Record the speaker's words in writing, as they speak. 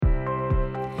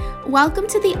Welcome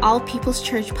to the All People's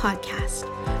Church podcast.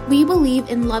 We believe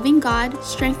in loving God,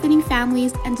 strengthening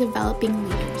families, and developing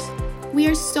leaders. We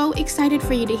are so excited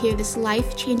for you to hear this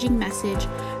life-changing message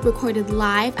recorded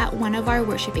live at one of our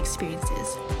worship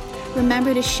experiences.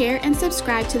 Remember to share and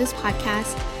subscribe to this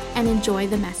podcast and enjoy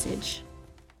the message.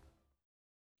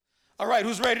 All right,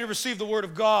 who's ready to receive the word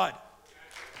of God?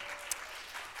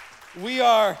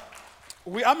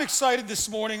 I'm excited this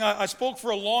morning. I spoke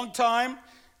for a long time.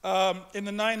 In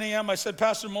the 9 a.m., I said,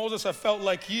 Pastor Moses, I felt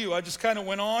like you. I just kind of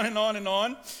went on and on and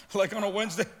on, like on a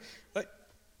Wednesday. Like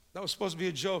that was supposed to be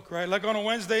a joke, right? Like on a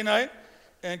Wednesday night.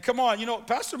 And come on,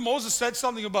 Pastor Moses said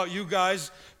something about you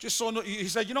guys. He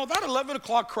said, that 11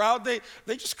 o'clock crowd, they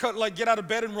just get out of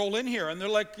bed and roll in here, and they're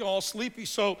like all sleepy.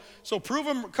 So prove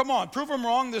them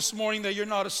wrong this morning that you're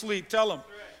not asleep. Tell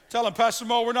them, Pastor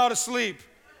Mo, we're not asleep.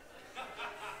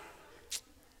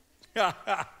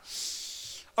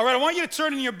 All right, I want you to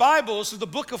turn in your Bibles to the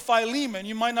book of Philemon.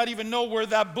 You might not even know where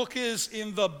that book is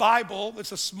in the Bible.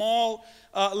 It's a small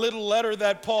little letter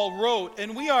that Paul wrote.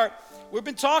 And we've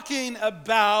been talking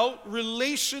about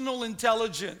relational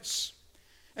intelligence.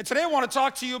 And today I want to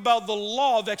talk to you about the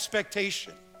law of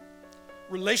expectation.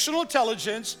 Relational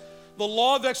intelligence, the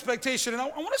law of expectation. And I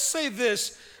want to say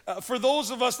this for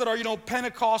those of us that are,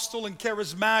 Pentecostal and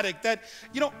charismatic, that,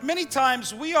 many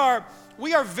times we are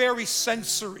very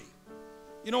sensory.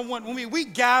 When we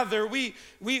gather, we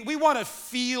want to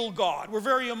feel God. We're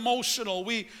very emotional.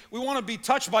 We want to be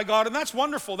touched by God, and that's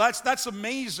wonderful. That's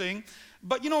amazing.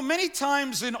 But, many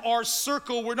times in our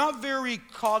circle, we're not very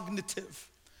cognitive.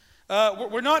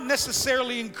 We're not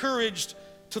necessarily encouraged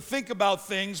to think about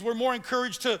things. We're more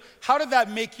encouraged to, how did that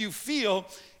make you feel?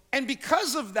 And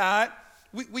because of that,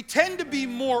 we tend to be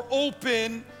more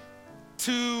open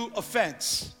to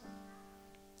offense.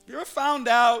 You ever found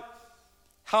out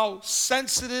how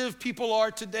sensitive people are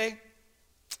today?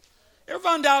 You ever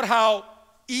found out how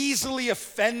easily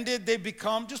offended they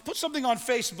become? Just put something on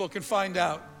Facebook and find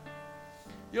out.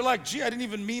 You're like, gee, I didn't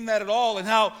even mean that at all. And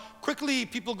how quickly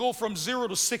people go from 0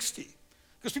 to 60.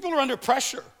 Because people are under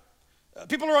pressure.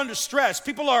 People are under stress.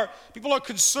 People are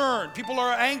concerned. People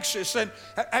are anxious. And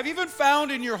have you even found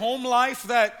in your home life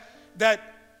that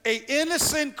an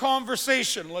innocent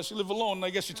conversation, unless you live alone,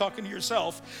 I guess you're talking to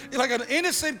yourself, like an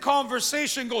innocent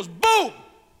conversation goes boom,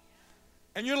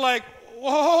 and you're like,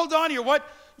 well, hold on here, what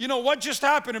just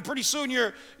happened? And pretty soon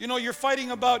you're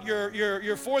fighting about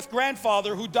your fourth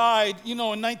grandfather who died, in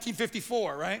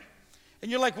 1954, right? And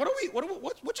you're like,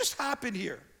 what just happened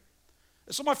here?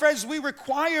 So my friends, we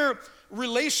require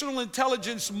relational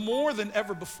intelligence more than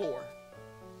ever before.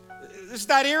 It's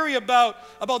that area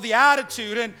about the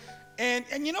attitude.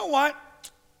 And you know what?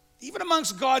 Even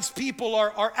amongst God's people,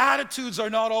 our attitudes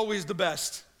are not always the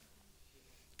best.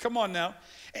 Come on now.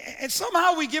 And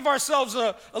somehow we give ourselves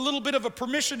a little bit of a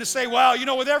permission to say, well,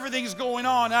 with everything's going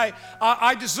on,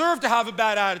 I deserve to have a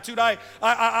bad attitude.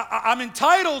 I'm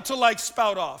entitled to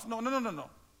spout off.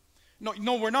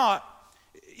 No, we're not.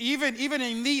 Even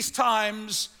in these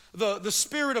times, the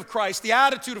Spirit of Christ, the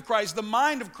attitude of Christ, the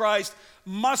mind of Christ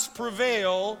must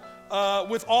prevail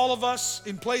with all of us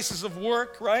in places of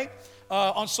work, right?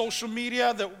 On social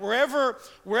media, that wherever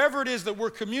it is that we're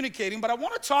communicating. But I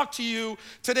want to talk to you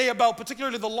today about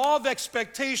particularly the law of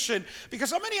expectation,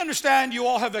 because how many understand you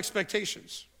all have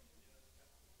expectations?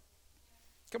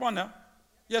 Come on now.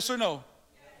 Yes or no?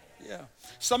 Yeah.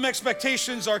 Some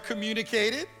expectations are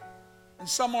communicated and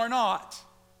some are not.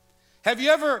 Have you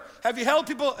ever held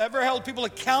people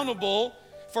accountable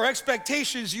for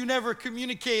expectations you never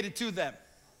communicated to them?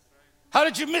 How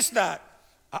did you miss that?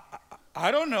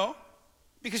 I don't know,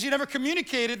 because you never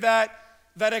communicated that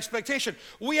expectation.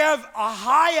 We have a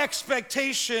high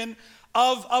expectation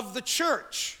of the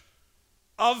church,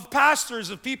 of pastors,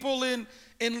 of people in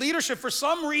leadership. For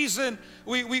some reason,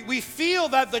 we feel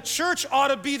that the church ought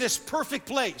to be this perfect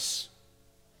place.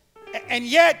 And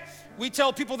yet, we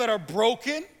tell people that are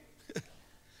broken,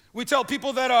 we tell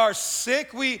people that are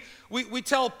sick, we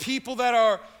tell people that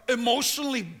are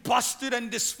emotionally busted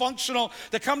and dysfunctional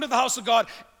that come to the house of God,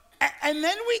 and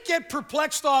then we get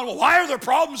perplexed on, well, why are there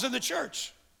problems in the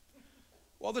church?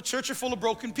 Well, the church are full of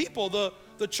broken people.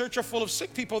 The church are full of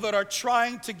sick people that are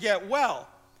trying to get well.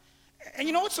 And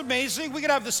you know what's amazing? We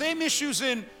could have the same issues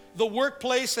in the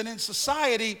workplace and in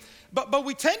society, but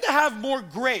we tend to have more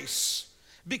grace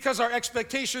because our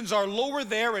expectations are lower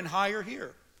there and higher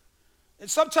here. And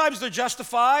sometimes they're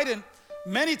justified, and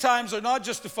many times they're not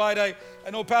justified. I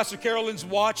know Pastor Carolyn's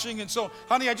watching, and so,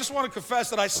 honey, I just want to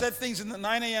confess that I said things in the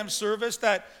 9 a.m. service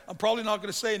that I'm probably not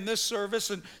going to say in this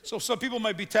service, and so some people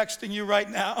might be texting you right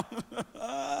now.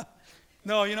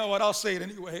 No, you know what? I'll say it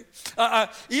anyway.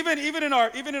 Even in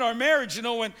our marriage, you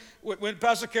know, when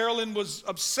Pastor Carolyn was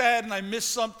upset and I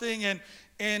missed something,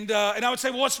 and I would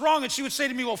say, well, what's wrong? And she would say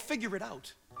to me, well, figure it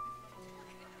out.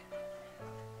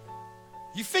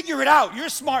 You figure it out. You're a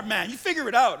smart man. You figure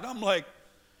it out. And I'm like,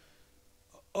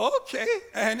 okay.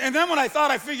 And then when I thought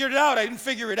I figured it out, I didn't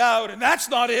figure it out, and that's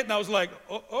not it. And I was like,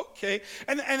 oh, okay.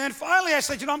 And then finally I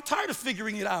said, you know, I'm tired of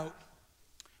figuring it out.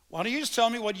 Why don't you just tell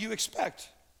me what you expect?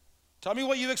 Tell me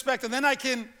what you expect, and then I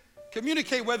can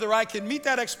communicate whether I can meet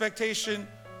that expectation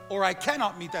or I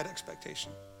cannot meet that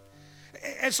expectation.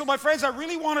 And so, my friends, I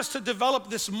really want us to develop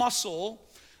this muscle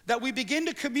that we begin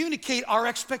to communicate our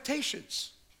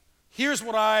expectations. Here's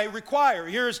what I require.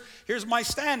 Here's my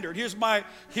standard. Here's my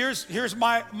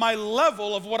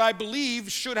level of what I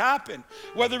believe should happen.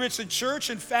 Whether it's in church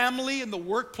and family, in the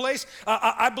workplace,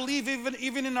 I believe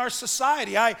even in our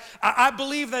society. I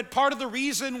believe that part of the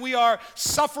reason we are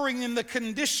suffering in the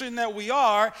condition that we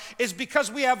are is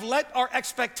because we have let our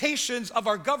expectations of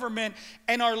our government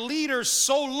and our leaders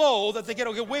so low that they get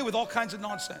away with all kinds of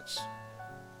nonsense.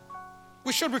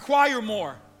 We should require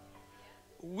more.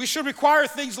 We should require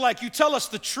things like, you tell us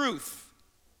the truth.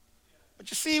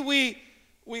 But you see, we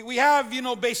have, you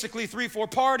know, basically 3-4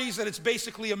 parties, and it's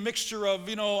basically a mixture of,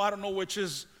 you know, I don't know which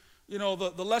is, you know,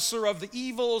 the lesser of the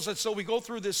evils. And so we go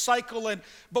through this cycle,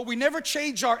 but we never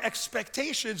change our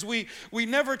expectations. We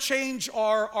never change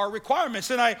our requirements.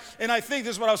 And I think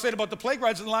this is what I was saying about the plague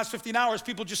rides in the last 15 hours.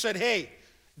 People just said, hey,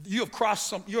 you have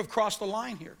crossed the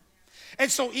line here. And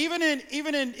so even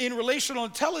in relational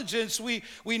intelligence, we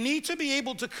need to be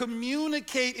able to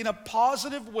communicate in a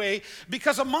positive way,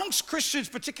 because amongst Christians,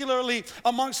 particularly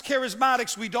amongst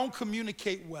charismatics, we don't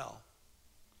communicate well.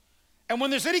 And when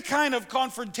there's any kind of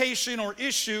confrontation or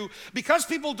issue, because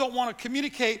people don't want to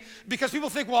communicate, because people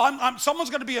think, well, someone's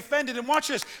going to be offended. And watch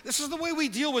this. This is the way we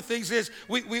deal with things is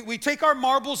we take our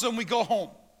marbles and we go home.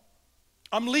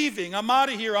 I'm leaving. I'm out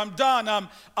of here. I'm done.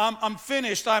 I'm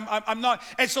finished. I'm not.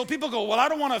 And so people go, well, I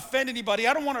don't want to offend anybody.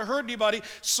 I don't want to hurt anybody.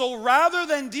 So rather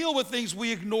than deal with things,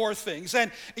 we ignore things.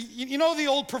 And you know the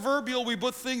old proverbial, we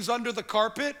put things under the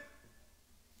carpet?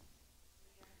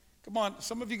 Come on,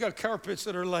 some of you got carpets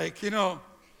that are like, you know,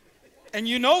 and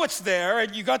you know it's there,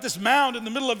 and you got this mound in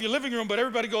the middle of your living room, but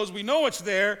everybody goes, we know it's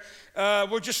there.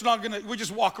 We're just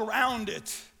walk around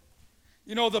it.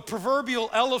 You know, the proverbial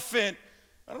elephant.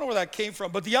 I don't know where that came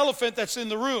from, but the elephant that's in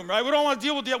the room, right? We don't want to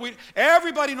deal with the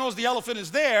everybody knows the elephant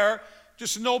is there,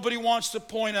 just nobody wants to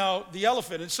point out the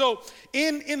elephant. And so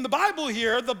in the Bible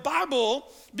here, the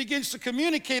Bible begins to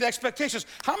communicate expectations.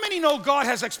 How many know God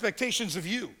has expectations of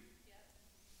you?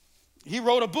 He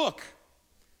wrote a book.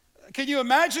 Can you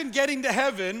imagine getting to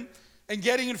heaven and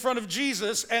getting in front of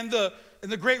Jesus and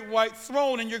the great white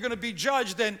throne, and you're going to be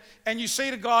judged, and you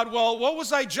say to God, well, what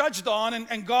was I judged on?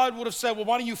 And God would have said, well,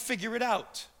 why don't you figure it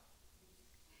out?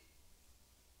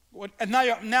 And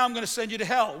now I'm going to send you to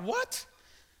hell. What?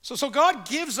 So God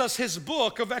gives us his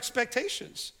book of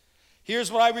expectations.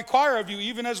 Here's what I require of you,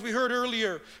 even as we heard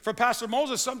earlier from Pastor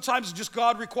Moses, sometimes just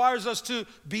God requires us to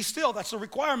be still. That's a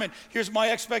requirement. Here's my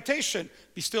expectation.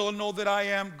 Be still and know that I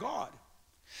am God.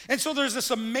 And so there's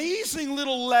this amazing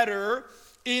little letter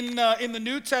in the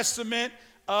New Testament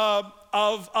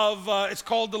it's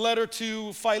called the letter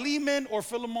to Philemon or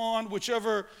Philemon,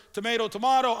 whichever,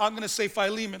 tomato. I'm going to say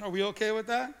Philemon. Are we okay with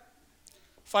that?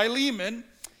 Philemon.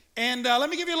 And let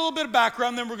me give you a little bit of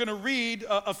background, then we're going to read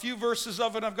a few verses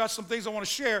of it. I've got some things I want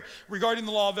to share regarding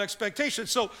the law of expectation.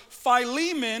 So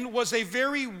Philemon was a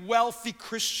very wealthy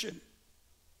Christian.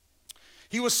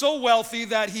 He was so wealthy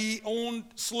that he owned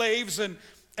slaves, and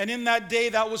in that day,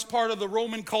 that was part of the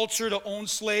Roman culture to own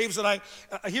slaves. And I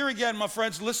here again, my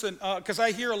friends, listen, because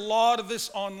I hear a lot of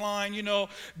this online, you know,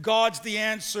 God's the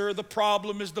answer, the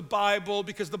problem is the Bible,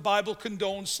 because the Bible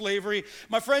condones slavery.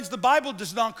 My friends, the Bible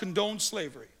does not condone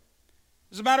slavery.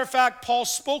 As a matter of fact, Paul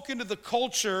spoke into the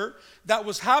culture that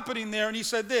was happening there, and he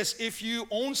said this: if you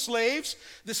own slaves,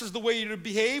 this is the way you to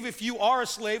behave. If you are a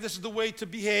slave, this is the way to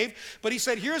behave. But he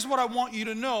said, here's what I want you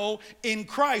to know: in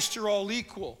Christ, you're all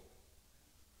equal.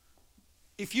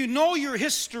 If you know your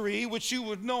history, which you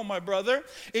would know, my brother,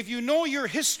 if you know your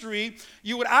history,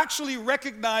 you would actually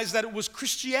recognize that it was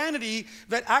Christianity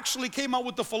that actually came out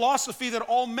with the philosophy that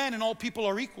all men and all people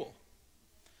are equal.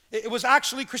 It was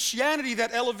actually Christianity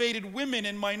that elevated women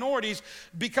and minorities,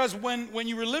 because when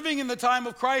you were living in the time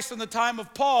of Christ and the time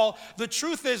of Paul, the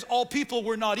truth is all people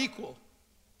were not equal.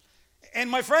 And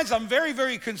my friends, I'm very,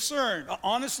 very concerned,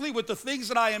 honestly, with the things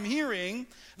that I am hearing,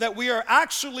 that we are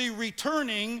actually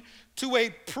returning to a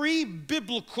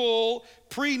pre-biblical,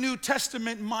 pre-New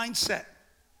Testament mindset.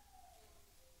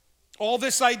 all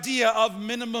this idea of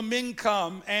minimum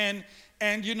income and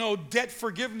debt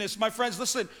forgiveness. My friends,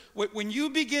 listen, when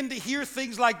you begin to hear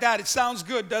things like that, it sounds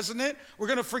good, doesn't it? We're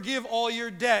going to forgive all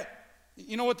your debt.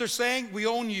 You know what they're saying? We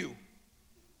own you.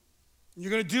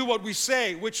 You're going to do what we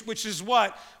say, which is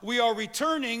what? We are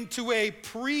returning to a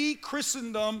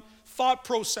pre-Christendom thought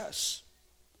process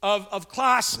of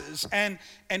classes and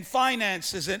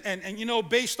finances and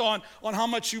based on how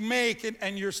much you make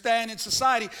and your stand in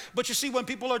society. But you see, when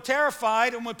people are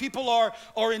terrified and when people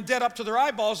are in debt up to their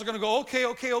eyeballs, they're going to go,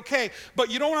 okay. But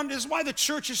this is why the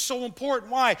church is so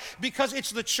important. Why? Because it's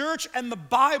the church and the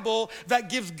Bible that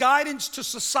gives guidance to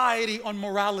society on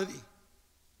morality.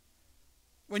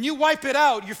 When you wipe it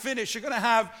out, you're finished. You're going to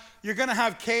have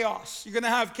chaos. You're going to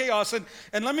have chaos.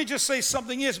 And let me just say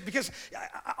something is, because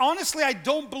honestly, I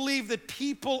don't believe that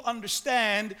people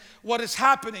understand what is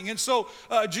happening. And so,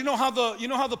 do you know how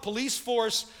the police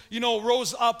force,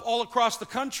 rose up all across the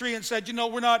country and said,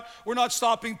 we're not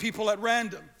stopping people at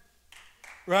random,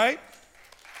 right?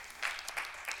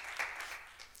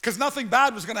 Because nothing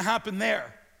bad was going to happen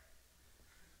there.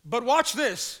 But watch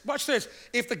this.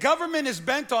 If the government is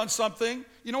bent on something,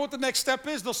 you know what the next step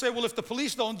is? They'll say, well, if the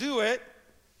police don't do it,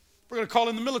 we're going to call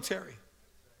in the military.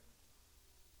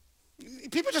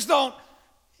 People just they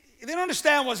don't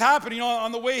understand what's happening.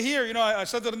 On the way here, I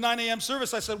said to the 9 a.m.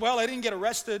 service, I said, well, I didn't get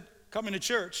arrested coming to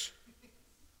church.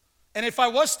 And if I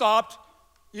was stopped,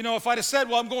 if I'd have said,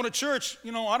 well, I'm going to church,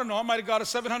 I don't know, I might have got a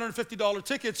 $750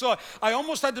 ticket. So I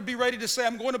almost had to be ready to say,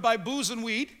 I'm going to buy booze and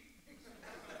weed.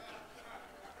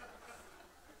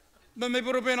 Then they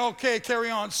would have been, okay, carry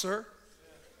on, sir.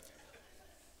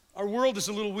 Our world is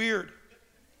a little weird.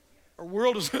 Our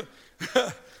world is,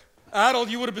 Adel,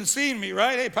 you would have been seeing me,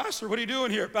 right? Hey, pastor, what are you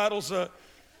doing here? Adel's,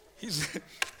 he's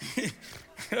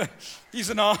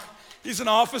an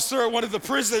officer at one of the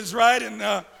prisons, right? And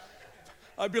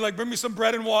I'd be like, bring me some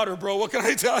bread and water, bro. What can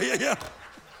I tell you? Yeah.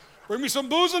 Bring me some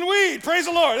booze and weed. Praise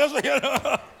the Lord. That's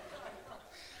what,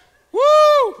 woo!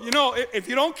 If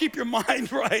you don't keep your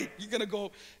mind right, you're gonna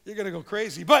go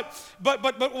crazy. But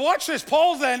watch this.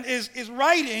 Paul then is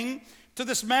writing to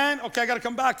this man. Okay, I got to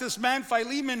come back to this man,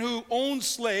 Philemon, who owned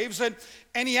slaves,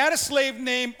 and he had a slave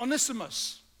named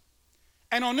Onesimus.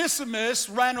 And Onesimus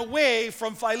ran away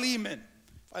from Philemon.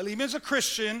 Philemon's a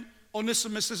Christian.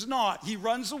 Onesimus is not. He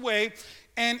runs away.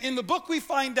 And in the book, we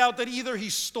find out that either he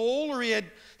stole or he had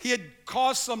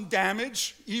caused some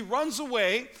damage. He runs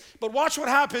away. But watch what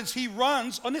happens.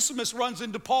 Onesimus runs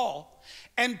into Paul.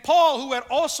 And Paul, who had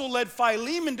also led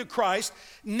Philemon to Christ,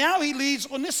 now he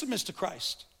leads Onesimus to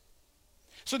Christ.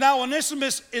 So now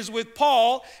Onesimus is with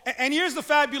Paul. And here's the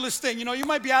fabulous thing. You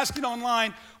might be asking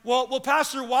online, well,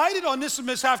 Pastor, why did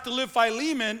Onesimus have to leave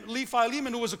Philemon,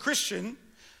 who was a Christian?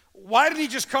 Why did he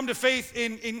just come to faith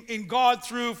in God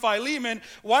through Philemon?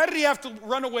 Why did he have to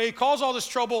run away, cause all this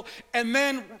trouble, and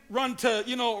then run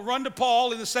to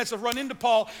Paul in the sense of run into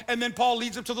Paul, and then Paul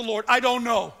leads him to the Lord? I don't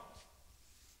know.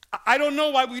 I don't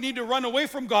know why we need to run away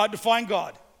from God to find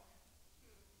God.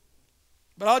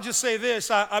 But I'll just say this.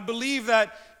 I believe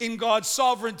that in God's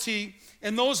sovereignty,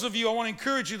 and those of you, I want to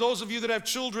encourage you, those of you that have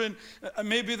children,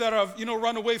 maybe that have,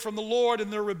 run away from the Lord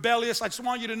and they're rebellious, I just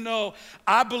want you to know,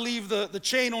 I believe the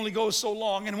chain only goes so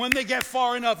long. And when they get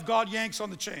far enough, God yanks on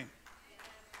the chain.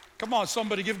 Come on,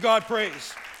 somebody, give God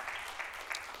praise.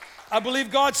 I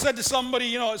believe God said to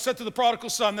somebody, said to the prodigal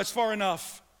son, that's far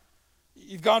enough.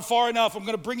 You've gone far enough. I'm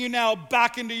going to bring you now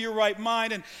back into your right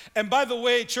mind. And by the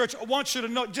way, church, I want you to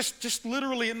know, just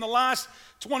literally in the last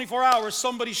 24 hours,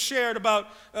 somebody shared about,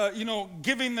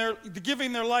 giving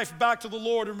their life back to the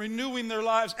Lord and renewing their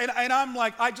lives. And I'm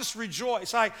like, I just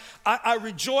rejoice. I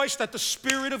rejoice that the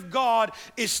Spirit of God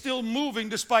is still moving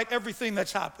despite everything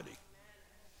that's happening.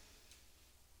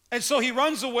 And so he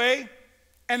runs away.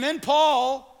 And then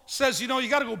Paul says, you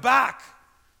got to go back.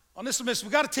 Onesimus, we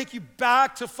got to take you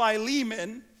back to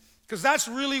Philemon because that's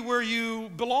really where you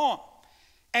belong.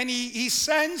 And he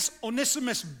sends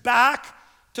Onesimus back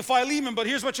to Philemon. But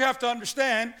here's what you have to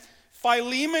understand.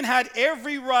 Philemon had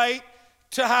every right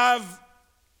to have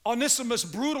Onesimus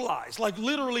brutalized, like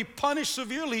literally punished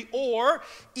severely or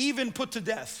even put to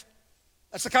death.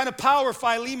 That's the kind of power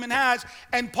Philemon has.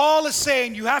 And Paul is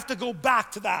saying you have to go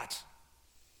back to that.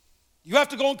 You have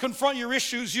to go and confront your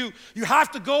issues. You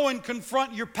have to go and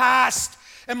confront your past.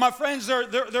 And my friends,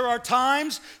 there are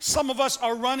times some of us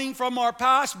are running from our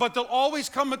past, but there'll always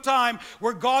come a time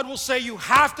where God will say you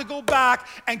have to go back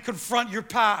and confront your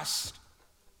past.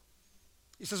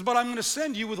 He says, but I'm going to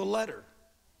send you with a letter.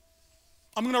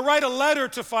 I'm going to write a letter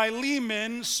to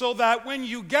Philemon so that when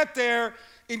you get there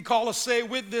in Colossae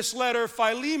with this letter,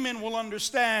 Philemon will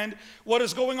understand what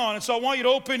is going on. And so I want you to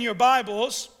open your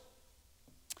Bibles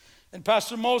And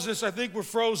Pastor Moses, I think we're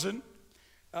frozen.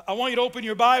 I want you to open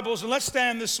your Bibles and let's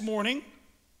stand this morning.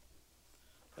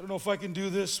 I don't know if I can do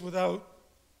this without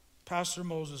Pastor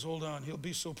Moses. Hold on, he'll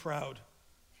be so proud.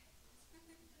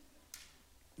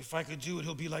 If I could do it,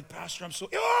 he'll be like, Pastor, I'm so,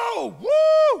 oh,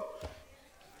 woo!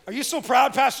 Are you so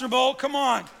proud, Pastor Mo? Come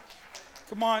on.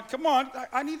 Come on, come on.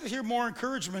 I need to hear more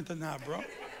encouragement than that, bro.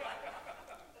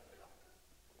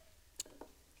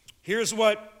 Here's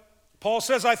what Paul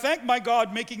says. I thank my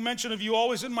God, making mention of you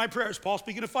always in my prayers. Paul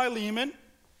speaking to Philemon.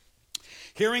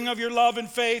 Hearing of your love and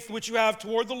faith which you have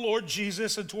toward the Lord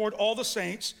Jesus and toward all the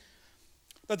saints,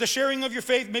 that the sharing of your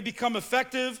faith may become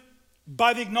effective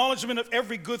by the acknowledgement of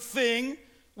every good thing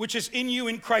which is in you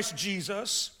in Christ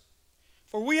Jesus.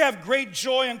 For we have great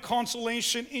joy and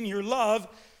consolation in your love,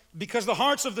 because the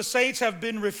hearts of the saints have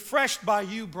been refreshed by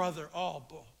you, brother. Oh,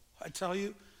 boy, I tell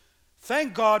you,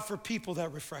 thank God for people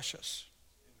that refresh us.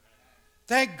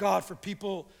 Thank God for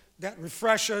people that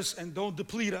refresh us and don't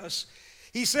deplete us.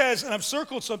 He says, and I've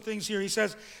circled some things here, he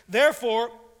says,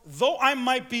 therefore, though I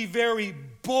might be very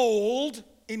bold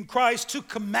in Christ to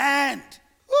command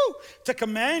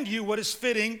you what is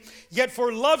fitting, yet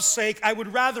for love's sake I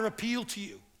would rather appeal to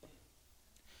you.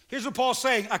 Here's what Paul's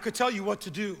saying. I could tell you what to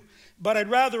do, but I'd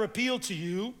rather appeal to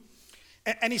you.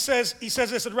 And he says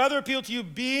this, I'd rather appeal to you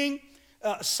being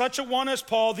such a one as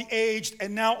Paul, the aged,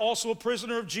 and now also a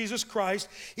prisoner of Jesus Christ.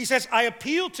 He says, I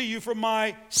appeal to you for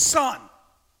my son,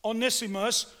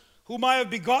 Onesimus, whom I have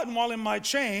begotten while in my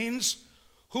chains,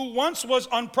 who once was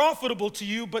unprofitable to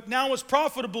you, but now is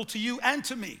profitable to you and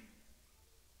to me.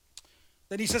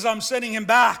 Then he says, I'm sending him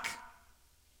back.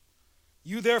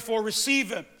 You therefore receive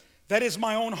him. That is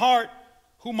my own heart,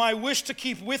 whom I wish to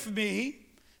keep with me,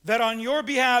 that on your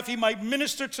behalf he might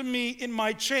minister to me in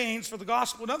my chains for the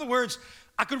gospel. In other words,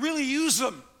 I could really use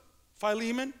him,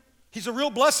 Philemon. He's a real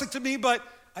blessing to me, but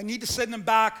I need to send him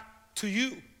back to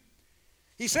you.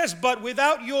 He says, but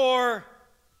without your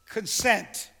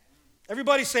consent.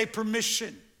 Everybody say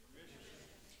permission.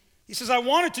 He says, I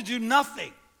wanted to do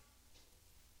nothing,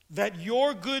 that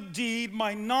your good deed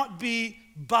might not be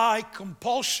by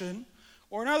compulsion.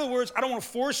 Or in other words, I don't want to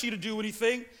force you to do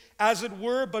anything, as it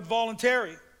were, but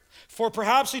voluntary. For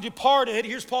perhaps he departed,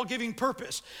 here's Paul giving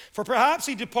purpose. For perhaps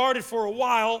he departed for a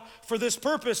while for this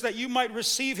purpose, that you might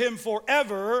receive him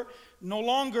forever, no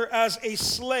longer as a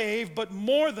slave, but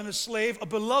more than a slave, a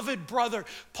beloved brother.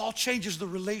 Paul changes the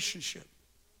relationship.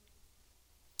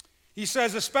 He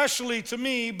says, especially to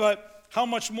me, but how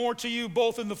much more to you,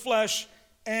 both in the flesh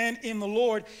and in the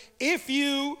Lord. If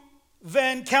you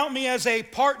then count me as a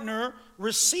partner,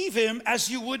 receive him as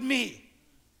you would me.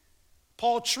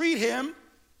 Paul, treat him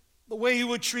the way you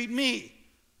would treat me.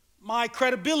 My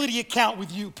credibility account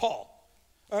with you, Paul,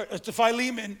 or to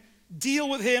Philemon, deal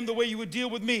with him the way you would deal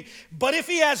with me. But if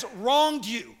he has wronged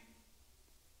you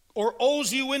or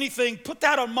owes you anything, put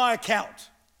that on my account.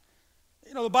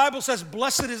 You know, the Bible says,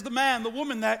 blessed is the man, the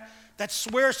woman that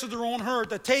swears to their own hurt,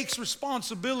 that takes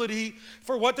responsibility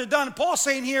for what they've done. And Paul's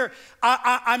saying here,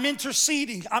 I'm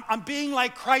interceding. I'm being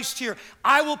like Christ here.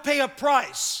 I will pay a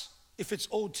price if it's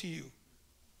owed to you.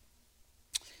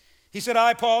 He said,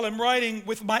 I, Paul, am writing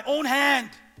with my own hand.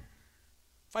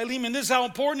 Philemon, this is how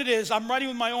important it is. I'm writing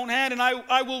with my own hand, and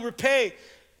I will repay.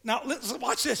 Now,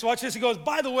 watch this. He goes,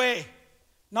 by the way,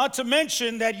 not to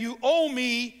mention that you owe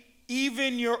me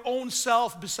even your own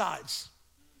self besides.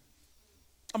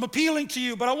 I'm appealing to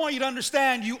you, but I want you to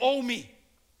understand you owe me.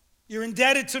 You're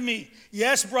indebted to me.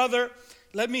 Yes, brother,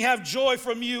 let me have joy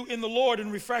from you in the Lord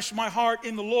and refresh my heart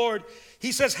in the Lord.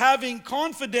 He says, having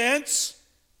confidence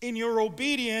in your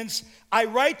obedience, I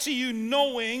write to you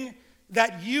knowing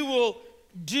that you will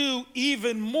do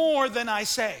even more than I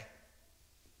say.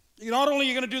 Not only are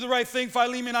you going to do the right thing,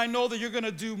 Philemon, I know that you're going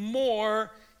to do more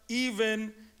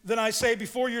even than I say.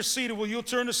 Before you're seated, will you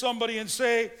turn to somebody and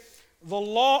say, the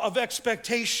law of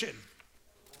expectation.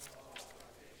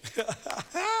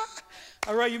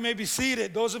 All right, you may be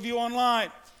seated. Those of you online,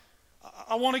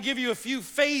 I want to give you a few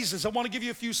phases. I want to give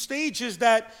you a few stages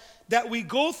that we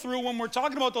go through when we're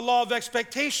talking about the law of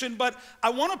expectation, but I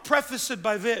want to preface it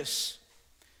by this,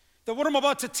 that what I'm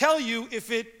about to tell you, if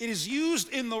it is used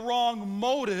in the wrong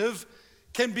motive,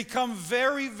 can become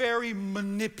very, very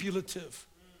manipulative.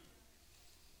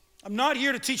 I'm not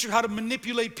here to teach you how to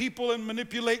manipulate people and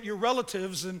manipulate your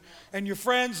relatives and your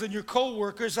friends and your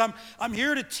co-workers. I'm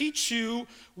here to teach you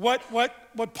what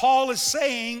Paul is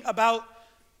saying about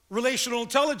relational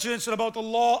intelligence and about the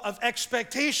law of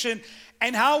expectation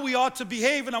and how we ought to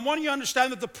behave. And I want you to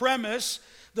understand that the premise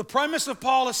of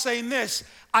Paul is saying this: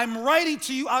 I'm writing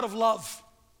to you out of love.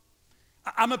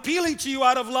 I'm appealing to you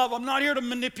out of love. I'm not here to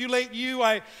manipulate you.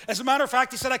 As a matter of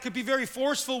fact, he said I could be very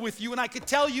forceful with you and I could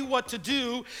tell you what to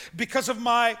do because of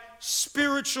my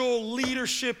spiritual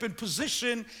leadership and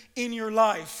position in your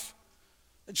life.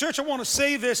 The church, I want to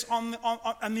say this on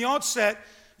the outset.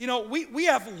 You know, we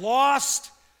have lost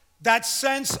that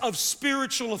sense of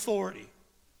spiritual authority.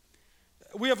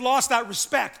 We have lost that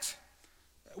respect.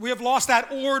 We have lost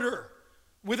that order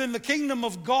within the kingdom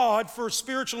of God for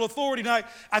spiritual authority. And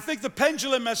I think the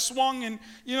pendulum has swung in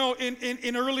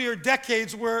earlier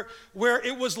decades where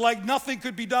it was like nothing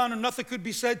could be done or nothing could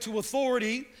be said to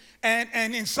authority.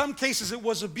 And in some cases it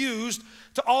was abused,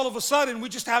 to all of a sudden we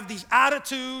just have these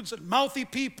attitudes and mouthy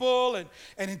people and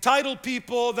entitled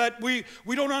people that we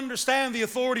don't understand the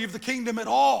authority of the kingdom at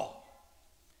all.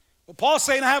 But Paul's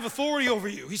saying, I have authority over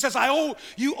you. He says,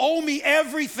 you owe me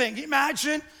everything.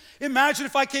 Imagine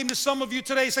if I came to some of you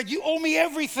today and said, you owe me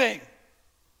everything.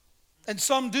 And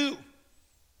some do.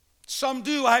 Some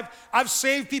do. I've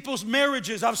saved people's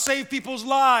marriages. I've saved people's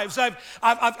lives.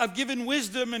 I've given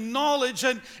wisdom and knowledge.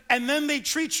 And then they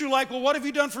treat you like, well, what have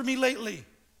you done for me lately?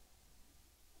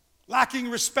 Lacking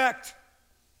respect,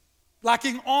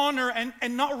 lacking honor,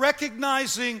 and not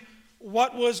recognizing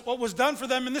what was done for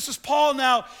them. And this is Paul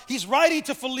now. He's writing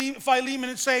to Philemon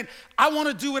and saying, I want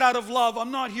to do it out of love.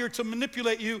 I'm not here to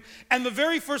manipulate you. And the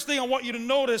very first thing I want you to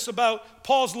notice about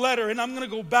Paul's letter, and I'm going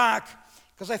to go back,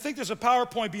 because I think there's a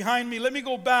PowerPoint behind me. Let me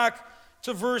go back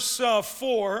to verse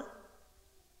 4.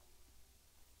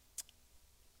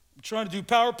 I'm trying to do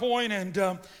PowerPoint, and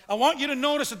I want you to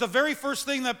notice that the very first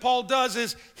thing that Paul does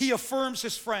is he affirms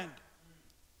his friend.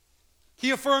 He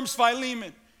affirms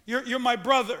Philemon. You're my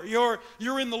brother.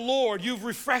 You're in the Lord. You've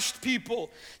refreshed people.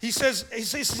 He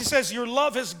says, your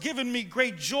love has given me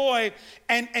great joy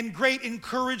and great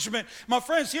encouragement. My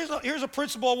friends, here's a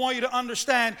principle I want you to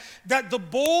understand, that the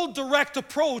bold, direct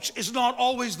approach is not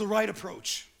always the right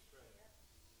approach.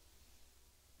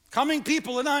 Coming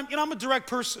people, and I'm a direct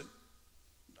person.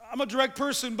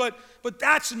 But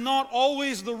that's not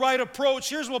always the right approach.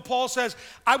 Here's what Paul says.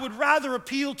 I would rather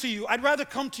appeal to you. I'd rather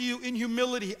come to you in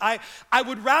humility. I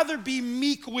would rather be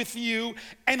meek with you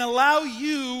and allow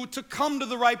you to come to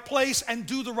the right place and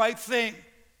do the right thing,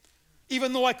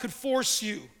 even though I could force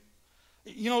you.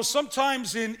 You know,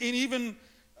 sometimes in even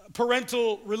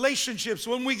parental relationships,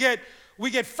 when we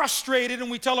get frustrated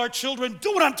and we tell our children,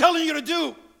 do what I'm telling you to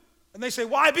do. And they say,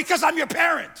 why? Because I'm your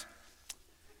parent.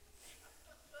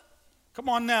 Come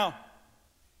on now.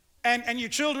 And your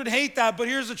children hate that, but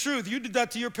here's the truth. You did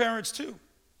that to your parents too,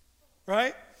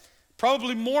 right?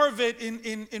 Probably more of it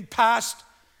in past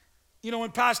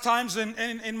times. And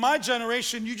in my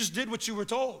generation, you just did what you were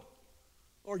told,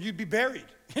 or you'd be buried.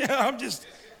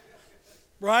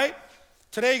 Right?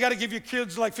 Today you got to give your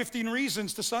kids like 15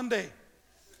 reasons to Sunday.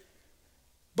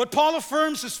 But Paul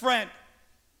affirms his friend.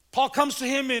 Paul comes to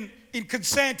him in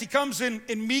consent. He comes in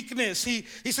meekness. He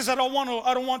says, I don't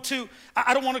want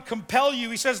to compel you.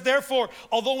 He says, therefore,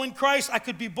 although in Christ I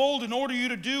could be bold in order you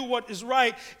to do what is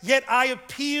right, yet I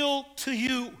appeal to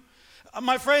you.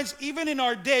 My friends, even in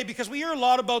our day, because we hear a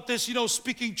lot about this,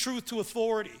 speaking truth to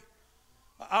authority.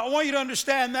 I want you to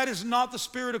understand that is not the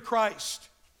spirit of Christ.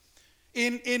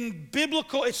 In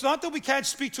biblical, it's not that we can't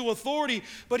speak to authority,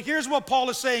 but here's what Paul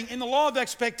is saying. In the law of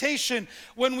expectation,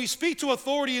 when we speak to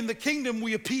authority in the kingdom,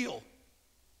 we appeal.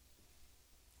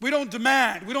 We don't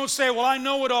demand. We don't say, well, I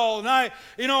know it all, and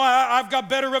I've got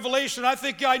better revelation. I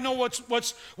think I know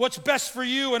what's best for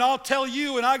you, and I'll tell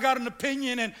you, and I got an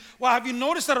opinion. And well, have you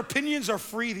noticed that opinions are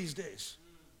free these days?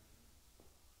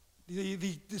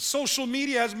 The social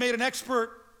media has made an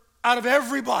expert out of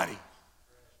everybody.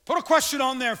 Put a question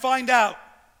on there, find out.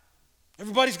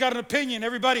 Everybody's got an opinion.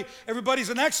 Everybody's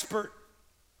an expert.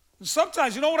 And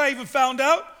sometimes, you know what I even found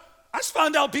out? I just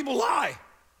found out people lie.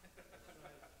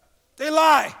 They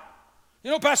lie.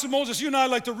 Pastor Moses, you and I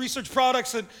like to research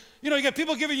products, and you get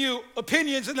people giving you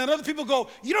opinions, and then other people go,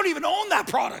 you don't even own that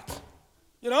product.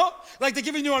 Like they're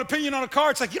giving you an opinion on a car.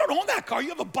 It's like, you don't own that car, you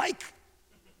have a bike.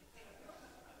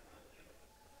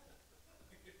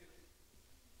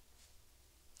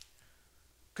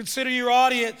 Consider your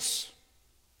audience.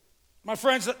 My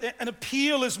friends, an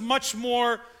appeal is much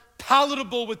more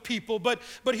palatable with people, but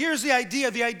here's the idea.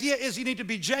 The idea is you need to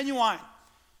be genuine.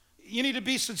 You need to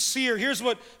be sincere. Here's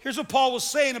what Paul was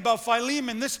saying about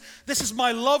Philemon. This is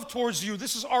my love towards you.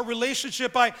 This is our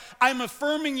relationship. I'm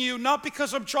affirming you not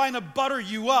because I'm trying to butter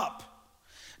you up,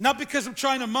 not because I'm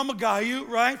trying to mama guy you,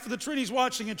 right? For the Trinities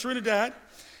watching in Trinidad,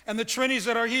 and the Trinities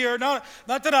that are here, not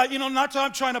that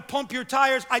I'm trying to pump your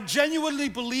tires. I genuinely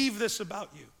believe this about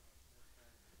you.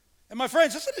 And my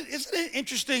friends, isn't it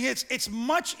interesting? It's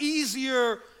much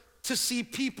easier to see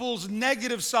people's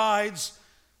negative sides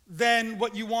than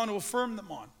what you want to affirm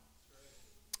them on.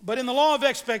 But in the law of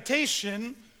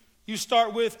expectation, you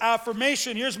start with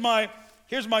affirmation. Here's my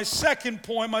second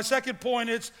point. My second point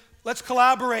is let's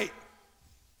collaborate.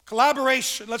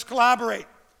 Collaboration. Let's collaborate.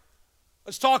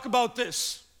 Let's talk about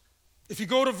this. If you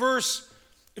go to verse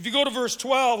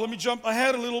 12, let me jump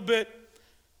ahead a little bit.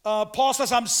 Paul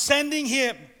says, I'm sending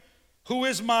him who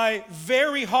is my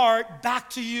very heart back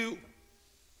to you.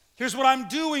 Here's what I'm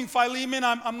doing, Philemon.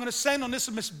 I'm going to send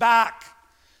Onesimus back.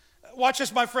 Watch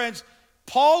this, my friends.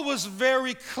 Paul was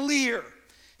very clear.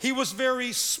 He was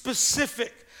very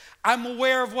specific. I'm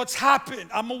aware of what's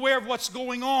happened. I'm aware of what's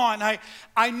going on.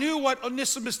 I knew what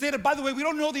Onesimus did. And by the way, we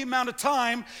don't know the amount of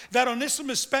time that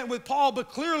Onesimus spent with Paul, but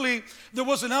clearly there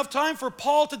was enough time for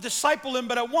Paul to disciple him.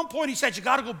 But at one point he said, you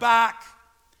got to go back.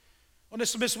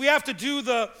 Onesimus, we have to do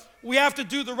the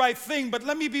right thing, but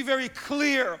let me be very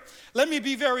clear. Let me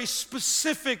be very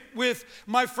specific with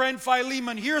my friend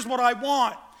Philemon. Here's what I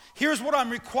want. Here's what I'm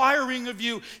requiring of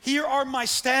you. Here are my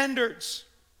standards.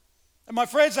 And my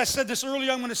friends, I said this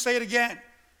earlier, I'm going to say it again.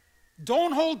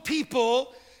 Don't hold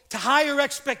people to higher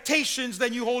expectations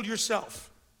than you hold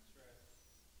yourself.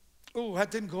 Oh,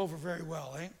 that didn't go over very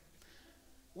well, eh?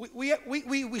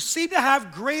 We seem to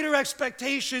have greater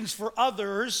expectations for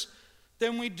others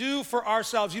than we do for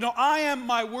ourselves. You know, I am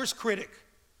my worst critic.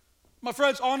 My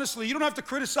friends, honestly, you don't have to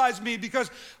criticize me, because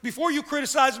before you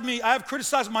criticize me, I have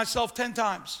criticized myself 10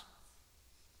 times.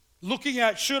 Looking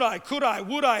at should I, could I,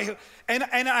 would I, and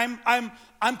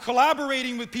I'm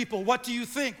collaborating with people. What do you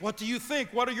think? What do you think?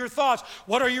 What are your thoughts?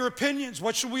 What are your opinions?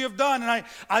 What should we have done? And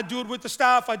I do it with the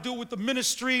staff. I do it with the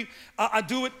ministry. I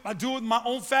do it with my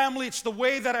own family. It's the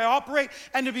way that I operate.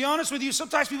 And to be honest with you,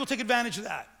 sometimes people take advantage of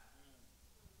that.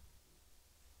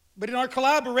 But in our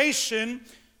collaboration,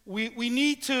 we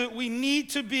need to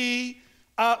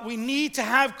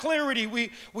have clarity.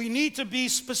 We need to be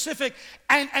specific,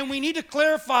 and we need to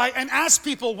clarify and ask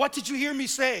people, what did you hear me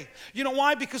say? You know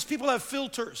why? Because people have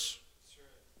filters.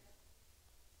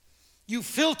 You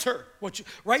filter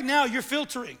right now. You're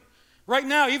filtering. Right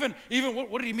now, even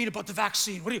what did he mean about the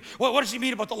vaccine? What does he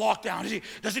mean about the lockdown?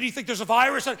 Doesn't he think there's a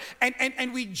virus?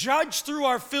 And we judge through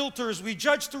our filters. We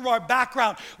judge through our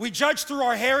background. We judge through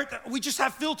our hair. We just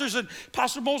have filters, and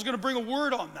Pastor Mo's going to bring a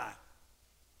word on that.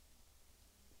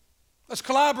 Let's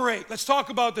collaborate. Let's talk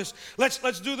about this.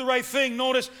 Let's do the right thing.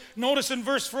 Notice in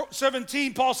verse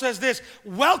 17, Paul says this: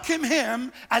 welcome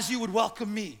him as you would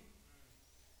welcome me.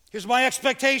 Here's my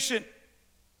expectation.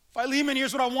 Philemon,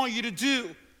 here's what I want you to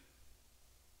do.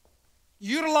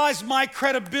 Utilize my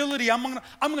credibility. I'm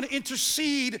going to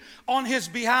intercede on his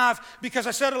behalf, because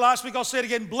I said it last week, I'll say it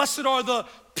again. Blessed are the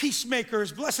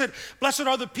peacemakers. Blessed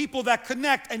are the people that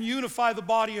connect and unify the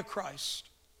body of Christ.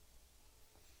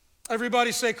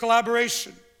 Everybody say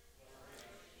collaboration.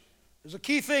 There's a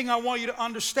key thing I want you to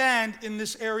understand in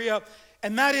this area,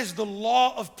 and that is the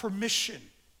law of permission.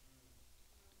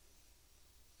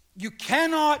 You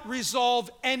cannot resolve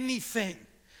anything.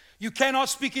 You cannot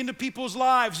speak into people's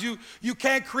lives. You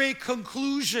can't create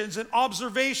conclusions and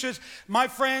observations, my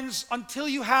friends, until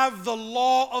you have the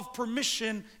law of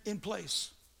permission in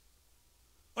place.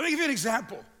 Let me give you an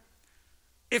example.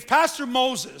 If Pastor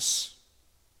Moses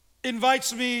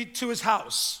invites me to his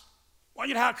house, I want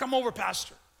you to come over,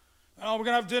 Pastor. We're going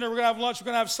to have dinner, we're going to have lunch, we're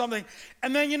going to have something.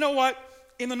 And then you know what?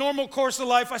 In the normal course of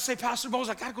life, I say, Pastor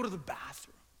Moses, I got to go to the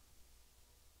bathroom.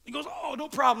 He goes, oh, no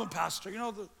problem, Pastor. You know,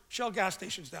 the Shell gas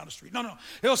station's down the street. No.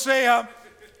 He'll say, oh,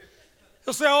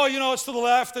 you know, it's to the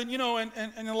left, and, you know,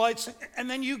 and the lights, and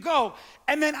then you go.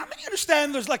 And then I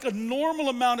understand there's like a normal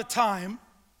amount of time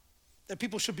that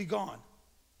people should be gone.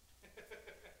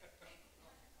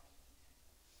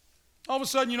 All of a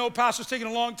sudden, you know, Pastor's taking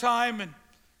a long time,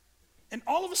 and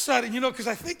all of a sudden, you know, because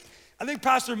I think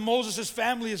Pastor Moses'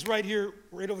 family is right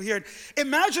over here.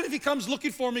 Imagine if he comes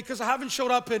looking for me because I haven't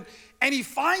showed up, and he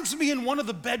finds me in one of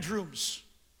the bedrooms.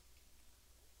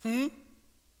 And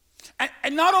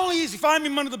not only does he find me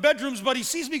in one of the bedrooms, but he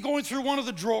sees me going through one of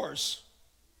the drawers.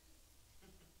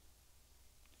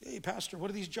 Hey, Pastor, what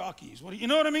are these jockeys? You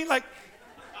know what I mean? Like,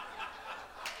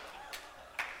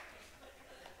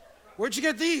 where'd you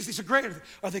get these? These are great.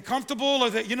 Are they comfortable?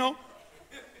 Are they, you know?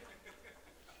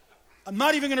 I'm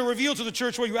not even going to reveal to the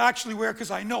church what you actually wear, because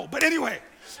I know. But anyway,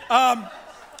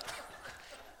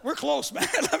 we're close, man.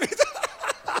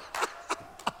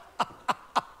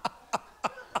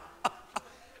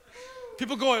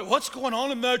 People go, what's going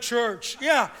on in that church?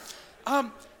 Yeah.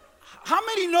 How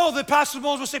many know that Pastor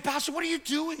Moses will say, Pastor, what are you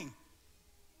doing?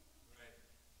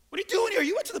 What are you doing here?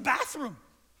 You went to the bathroom.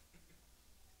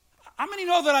 How many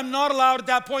know that I'm not allowed at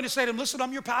that point to say to him, listen,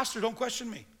 I'm your pastor, don't question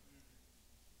me.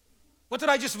 What did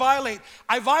I just violate?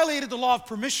 I violated the law of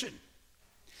permission.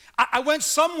 I went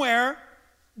somewhere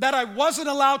that I wasn't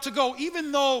allowed to go,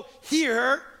 even though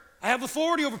here I have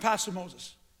authority over Pastor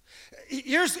Moses.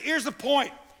 Here's the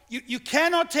point. You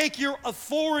cannot take your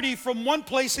authority from one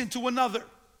place into another.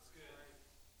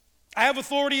 I have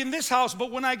authority in this house,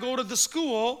 but when I go to the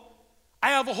school, I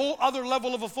have a whole other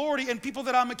level of authority and people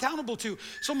that I'm accountable to.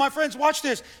 So my friends, watch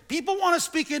this. People want to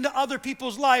speak into other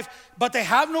people's life, but they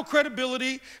have no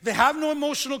credibility. They have no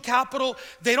emotional capital.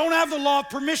 They don't have the law of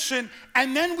permission.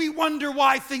 And then we wonder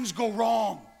why things go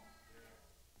wrong.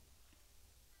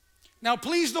 Now,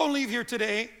 please don't leave here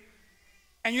today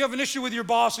and you have an issue with your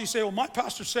boss and you say, well, my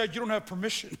pastor said you don't have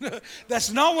permission.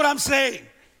 That's not what I'm saying.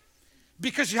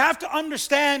 Because you have to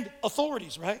understand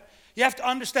authorities, right? You have to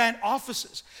understand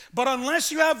offices. But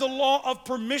unless you have the law of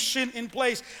permission in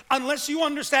place, unless you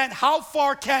understand how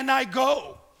far can I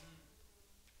go?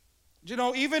 You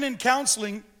know, even in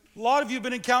counseling, a lot of you have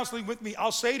been in counseling with me,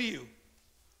 I'll say to you,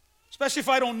 especially if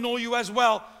I don't know you as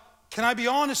well, can I be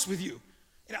honest with you?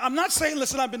 I'm not saying,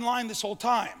 listen, I've been lying this whole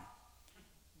time.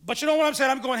 But you know what I'm saying?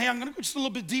 I'm going, hey, I'm going to go just a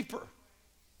little bit deeper.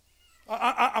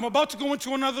 I'm about to go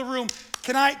into another room.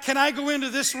 Can I go into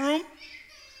this room?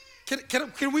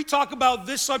 Can we talk about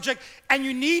this subject? And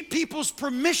you need people's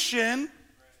permission.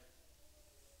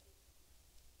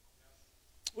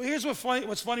 Well, here's what's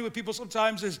funny with people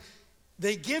sometimes is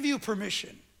they give you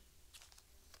permission.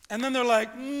 And then they're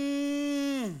like,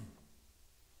 I'm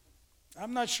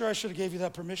not sure I should have gave you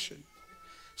that permission.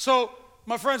 So,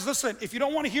 my friends, listen, if you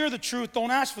don't want to hear the truth,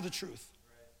 don't ask for the truth.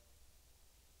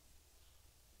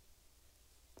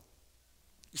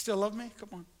 You still love me? Come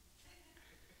on.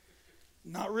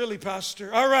 Not really,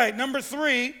 Pastor. All right, number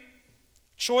 3,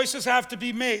 choices have to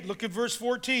be made. Look at verse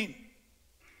 14.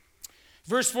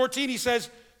 Verse 14, he says,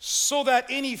 so that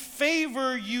any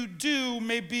favor you do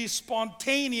may be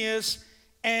spontaneous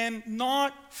and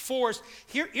not forced.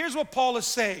 Here's what Paul is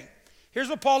saying. Here's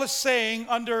what Paul is saying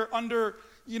under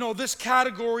this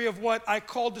category of what I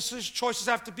call decisions, choices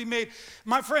have to be made.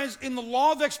 My friends, in the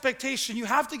law of expectation, you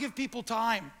have to give people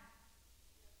time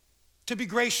to be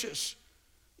gracious.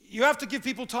 You have to give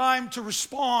people time to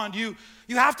respond. You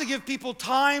have to give people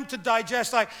time to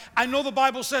digest. I know the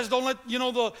Bible says don't let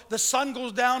the sun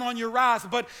goes down on your wrath,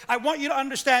 but I want you to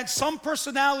understand some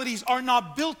personalities are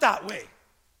not built that way.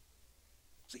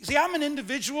 See, I'm an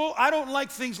individual. I don't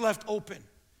like things left open.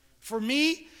 For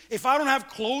me, if I don't have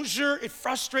closure, it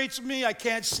frustrates me. I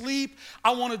can't sleep.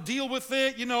 I want to deal with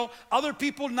it. Other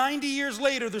people 90 years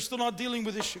later, they're still not dealing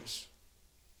with issues.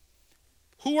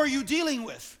 Who are you dealing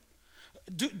with?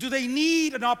 Do they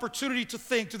need an opportunity to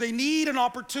think? Do they need an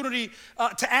opportunity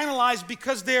to analyze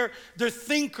because they're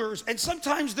thinkers? And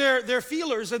sometimes they're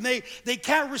feelers and they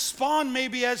can't respond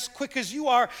maybe as quick as you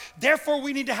are. Therefore,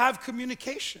 we need to have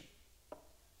communication.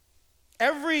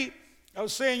 Every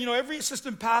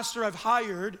assistant pastor I've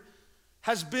hired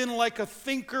has been like a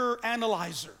thinker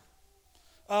analyzer.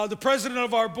 The president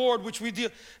of our board, which we deal,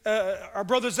 our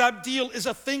brother Zabdiel, is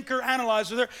a thinker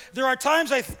analyzer. There are times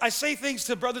I say things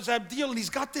to brother Zabdiel, and he's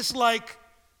got this like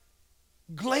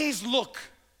glazed look,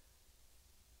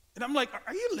 and I'm like,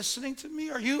 "Are you listening to me?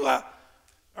 Are you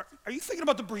thinking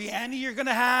about the biryani you're going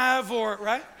to have, or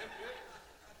right?"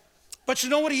 But you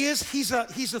know what he is? He's a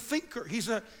thinker.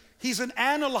 He's an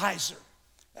analyzer.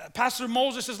 Pastor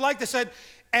Moses is like this.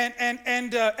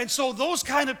 And so those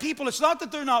kind of people, it's not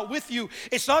that they're not with you.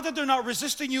 It's not that they're not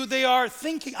resisting you. They are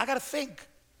thinking, I got to think.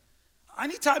 I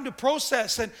need time to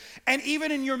process. And even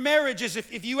in your marriages,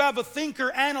 if you have a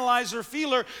thinker, analyzer,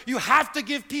 feeler, you have to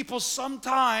give people some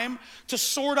time to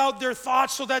sort out their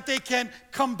thoughts so that they can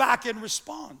come back and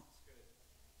respond.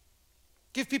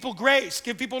 Give people grace.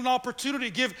 Give people an opportunity.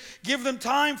 Give them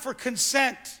time for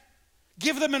consent.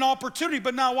 Give them an opportunity,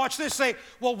 but now watch this. Say,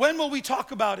 well, when will we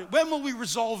talk about it? When will we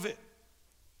resolve it?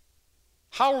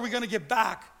 How are we going to get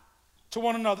back to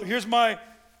one another? Here's my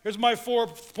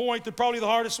 4th point, and probably the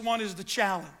hardest one is the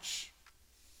challenge.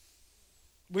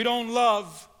 We don't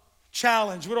love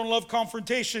challenge. We don't love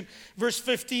confrontation. Verse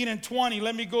 15 and 20,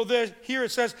 let me go there. Here it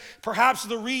says, perhaps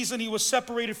the reason he was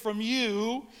separated from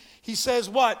you, he says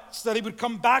what? So that he would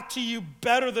come back to you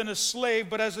better than a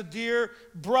slave, but as a dear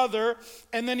brother.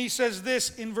 And then he says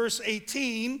this in verse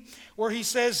 18, where he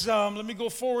says, let me go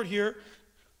forward here.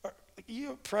 Are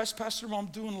you impressed, Pastor Mom?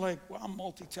 I'm doing I'm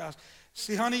multitasking.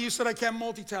 See, honey, you said I can't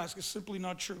multitask. It's simply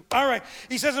not true. All right.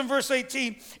 He says in verse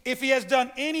 18, if he has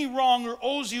done any wrong or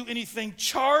owes you anything,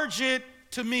 charge it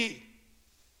to me.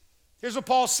 Here's what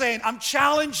Paul's saying. I'm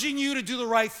challenging you to do the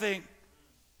right thing.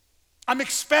 I'm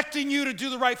expecting you to do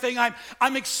the right thing.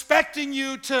 I'm expecting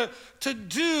you to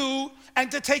do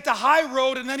and to take the high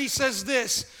road. And then he says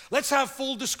this, let's have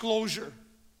full disclosure.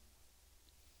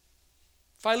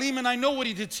 Philemon, I know what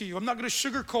he did to you. I'm not going to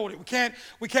sugarcoat it.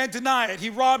 We can't deny it.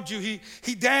 He robbed you.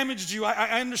 He damaged you.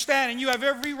 I understand. And you have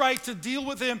every right to deal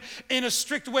with him in a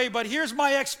strict way. But here's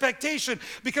my expectation,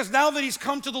 because now that he's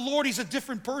come to the Lord, he's a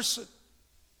different person.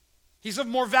 He's of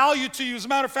more value to you. As a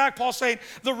matter of fact, Paul's saying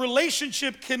the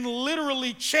relationship can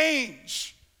literally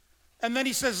change. And then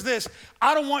he says this,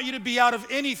 I don't want you to be out of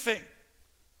anything.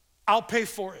 I'll pay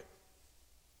for it.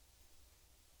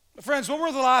 Friends, when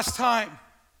was the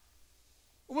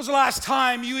last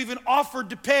time you even offered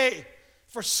to pay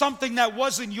for something that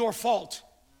wasn't your fault?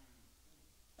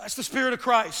 That's the Spirit of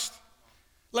Christ.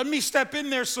 Let me step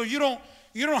in there so you don't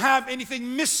have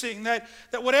anything missing, that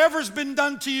whatever's been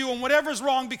done to you and whatever's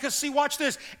wrong, because see, watch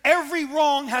this, every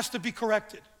wrong has to be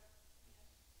corrected.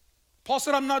 Paul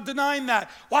said, I'm not denying that.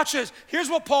 Watch this. Here's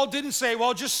what Paul didn't say,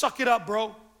 well, just suck it up,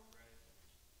 bro.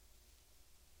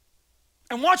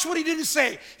 And watch what he didn't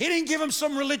say. He didn't give him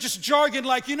some religious jargon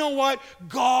like, you know what,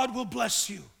 God will bless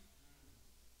you.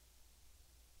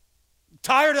 I'm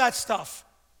tired of that stuff.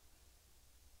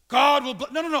 God will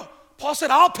bless. No. Paul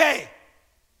said, I'll pay.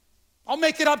 I'll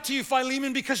make it up to you,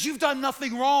 Philemon, because you've done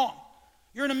nothing wrong.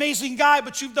 You're an amazing guy,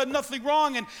 but you've done nothing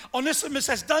wrong. And Onesimus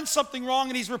has done something wrong,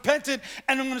 and he's repented,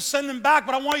 and I'm going to send him back.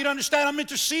 But I want you to understand, I'm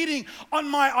interceding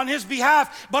on his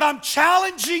behalf, but I'm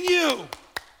challenging you.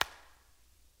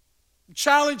 I'm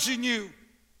challenging you,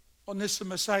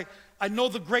 Onesimus. I know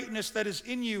the greatness that is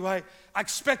in you. I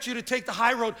expect you to take the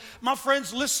high road. My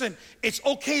friends, listen, it's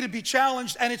okay to be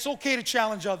challenged, and it's okay to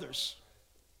challenge others.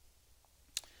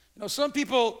 You know, some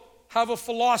people have a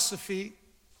philosophy,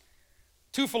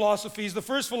 two philosophies. The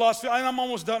first philosophy, and I'm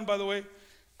almost done, by the way.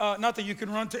 Not that you can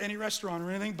run to any restaurant or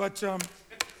anything, but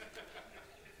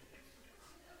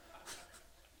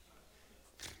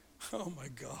oh my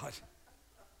God.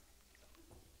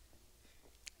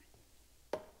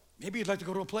 Maybe you'd like to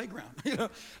go to a playground. You know,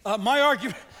 my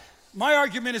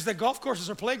argument is that golf courses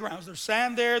are playgrounds. There's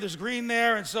sand there, there's green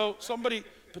there, and so somebody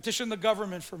petition the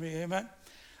government for me, amen?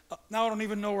 Now I don't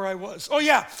even know where I was. Oh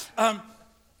yeah,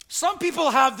 some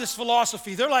people have this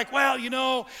philosophy. They're like, well, you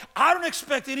know, I don't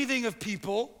expect anything of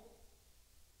people,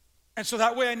 and so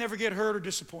that way I never get hurt or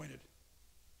disappointed.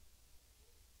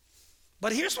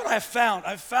 But here's what I've found.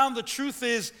 I've found the truth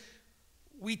is,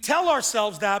 we tell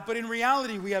ourselves that, but in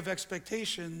reality, we have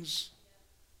expectations,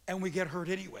 and we get hurt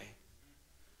anyway.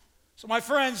 So my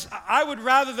friends, I would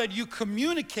rather that you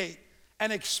communicate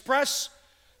and express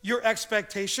your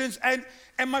expectations. And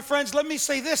my friends, let me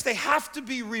say this, they have to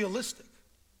be realistic.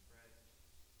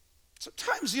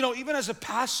 Sometimes, you know, even as a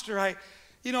pastor, I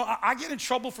get in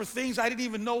trouble for things I didn't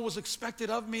even know was expected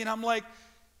of me, and I'm like,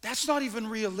 that's not even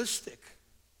realistic.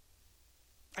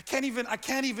 I can't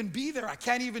even be there. I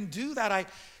can't even do that.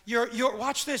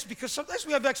 Watch this, because sometimes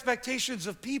we have expectations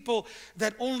of people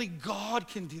that only God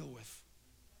can deal with.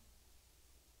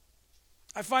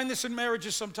 I find this in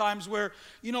marriages sometimes where,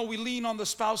 you know, we lean on the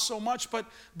spouse so much, but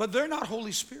they're not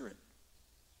Holy Spirit.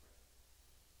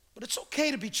 But it's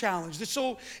okay to be challenged.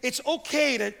 It's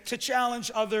okay to challenge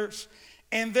others.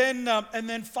 And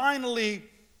then finally,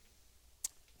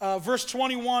 verse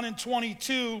 21 and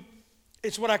 22,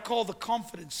 it's what I call the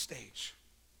confidence stage.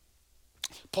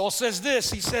 Paul says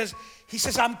this, he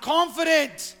says, I'm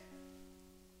confident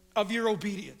of your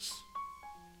obedience.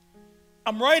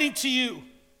 I'm writing to you,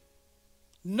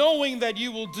 knowing that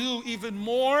you will do even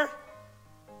more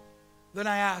than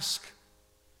I ask.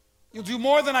 You'll do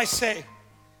more than I say.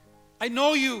 I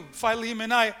know you,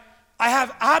 Philemon. I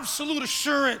have absolute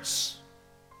assurance.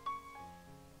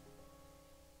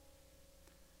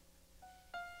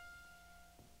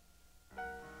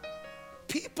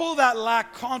 People that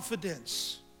lack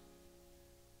confidence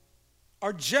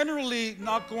are generally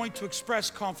not going to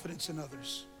express confidence in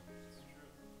others.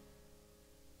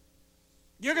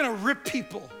 You're going to rip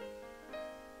people,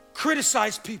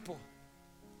 criticize people,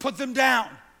 put them down,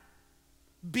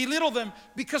 belittle them,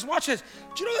 because watch this.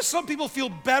 Do you know that some people feel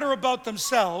better about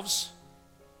themselves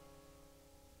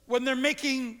when they're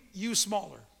making you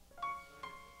smaller?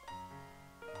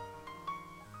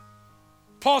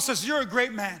 Paul says, you're a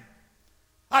great man.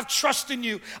 I have trust in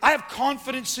you. I have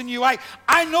confidence in you.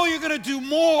 I know you're going to do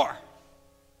more.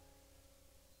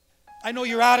 I know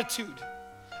your attitude.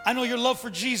 I know your love for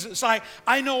Jesus.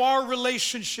 I know our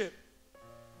relationship.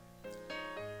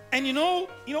 And you know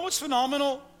what's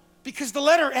phenomenal? Because the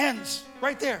letter ends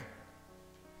right there.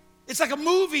 It's like a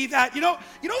movie that, you know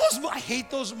those, I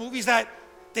hate those movies that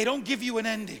they don't give you an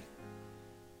ending.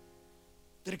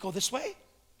 Did it go this way?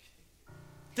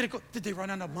 Did they run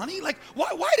out of money? Like,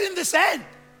 why didn't this end?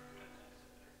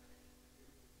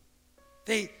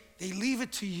 They leave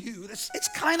it to you. It's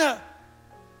kind of,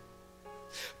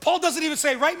 Paul doesn't even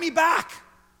say, write me back.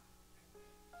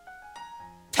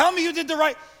 Tell me you did the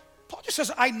right. Paul just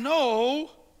says, I know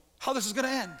how this is going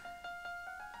to end.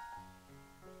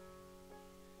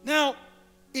 Now,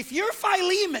 if you're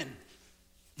Philemon,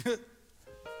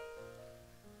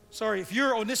 if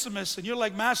you're Onesimus and you're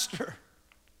like, Master,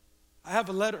 I have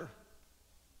a letter.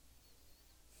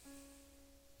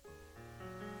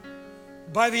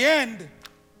 By the end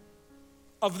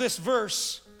of this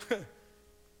verse,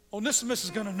 Onesimus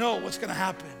is going to know what's going to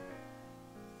happen.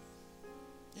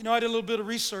 You know, I did a little bit of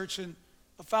research and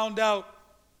I found out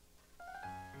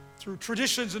through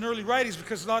traditions and early writings,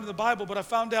 because it's not in the Bible, but I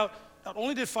found out not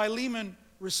only did Philemon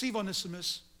receive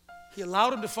Onesimus, he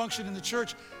allowed him to function in the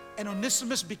church, and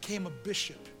Onesimus became a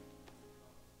bishop.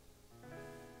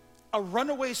 A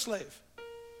runaway slave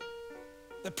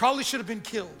that probably should have been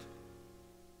killed.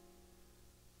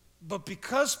 But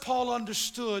because Paul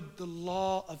understood the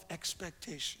law of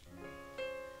expectation,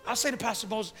 I was saying to Pastor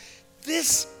Moses,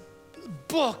 this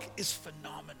book is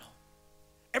phenomenal.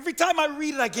 Every time I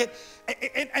read it, I get,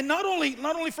 and not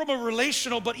only from a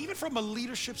relational, but even from a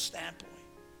leadership standpoint.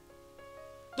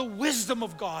 The wisdom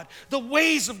of God, the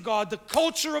ways of God, the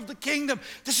culture of the kingdom.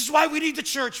 This is why we need the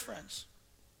church, friends.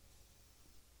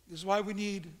 This is why we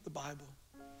need the Bible.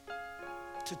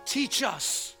 To teach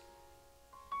us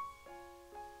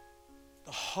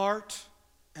the heart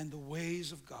and the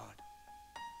ways of God.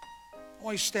 I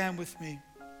want you to stand with me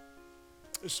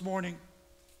this morning.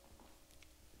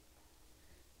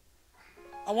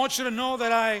 I want you to know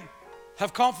that I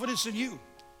have confidence in you.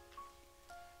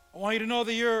 I want you to know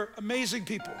that you're amazing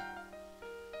people.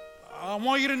 I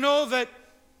want you to know that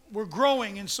we're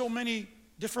growing in so many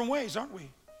different ways, aren't we?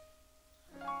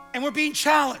 And we're being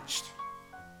challenged.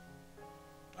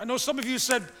 I know some of you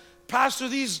said, Pastor,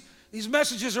 these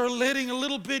messages are hitting a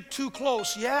little bit too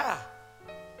close. Yeah.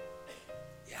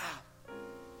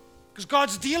 Because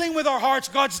God's dealing with our hearts.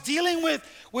 God's dealing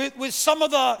with some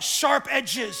of the sharp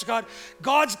edges.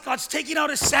 God's taking out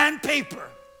a sandpaper.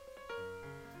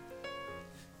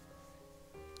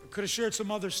 I could have shared some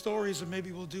other stories that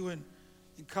maybe we'll do in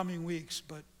coming weeks,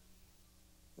 but I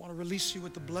want to release you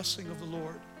with the blessing of the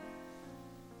Lord.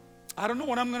 I don't know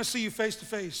when I'm going to see you face to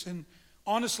face, and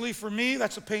honestly, for me,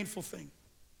 that's a painful thing.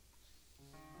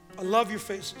 I love your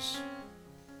faces.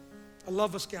 I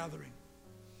love us gathering.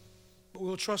 But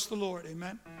we'll trust the Lord,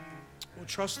 amen? We'll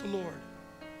trust the Lord.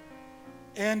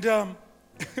 And I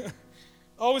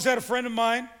always had a friend of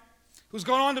mine who's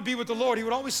gone on to be with the Lord. He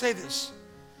would always say this: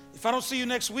 if I don't see you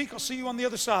next week, I'll see you on the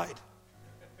other side.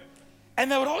 And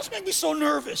that would always make me so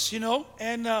nervous, you know?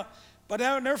 And but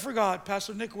I never forgot,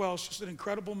 Pastor Nick Welsh, just an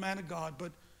incredible man of God.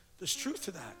 But there's truth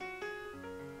to that.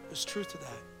 There's truth to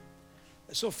that.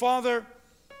 And so, Father,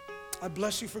 I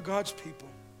bless you for God's people.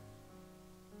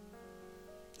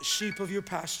 The sheep of your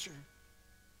pasture.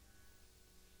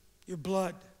 Your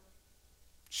blood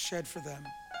shed for them.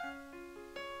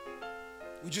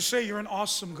 We just say you're an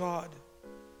awesome God.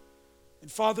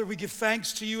 And Father, we give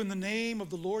thanks to you in the name of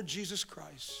the Lord Jesus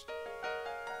Christ.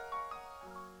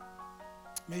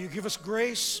 May you give us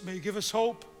grace. May you give us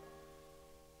hope.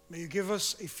 May you give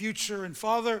us a future. And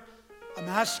Father, I'm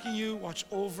asking you, watch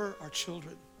over our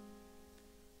children.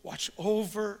 Watch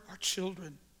over our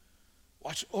children.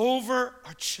 Watch over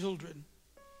our children.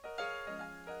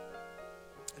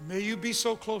 And may you be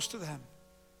so close to them.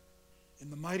 In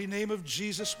the mighty name of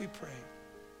Jesus we pray.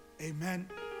 Amen.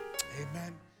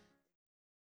 Amen.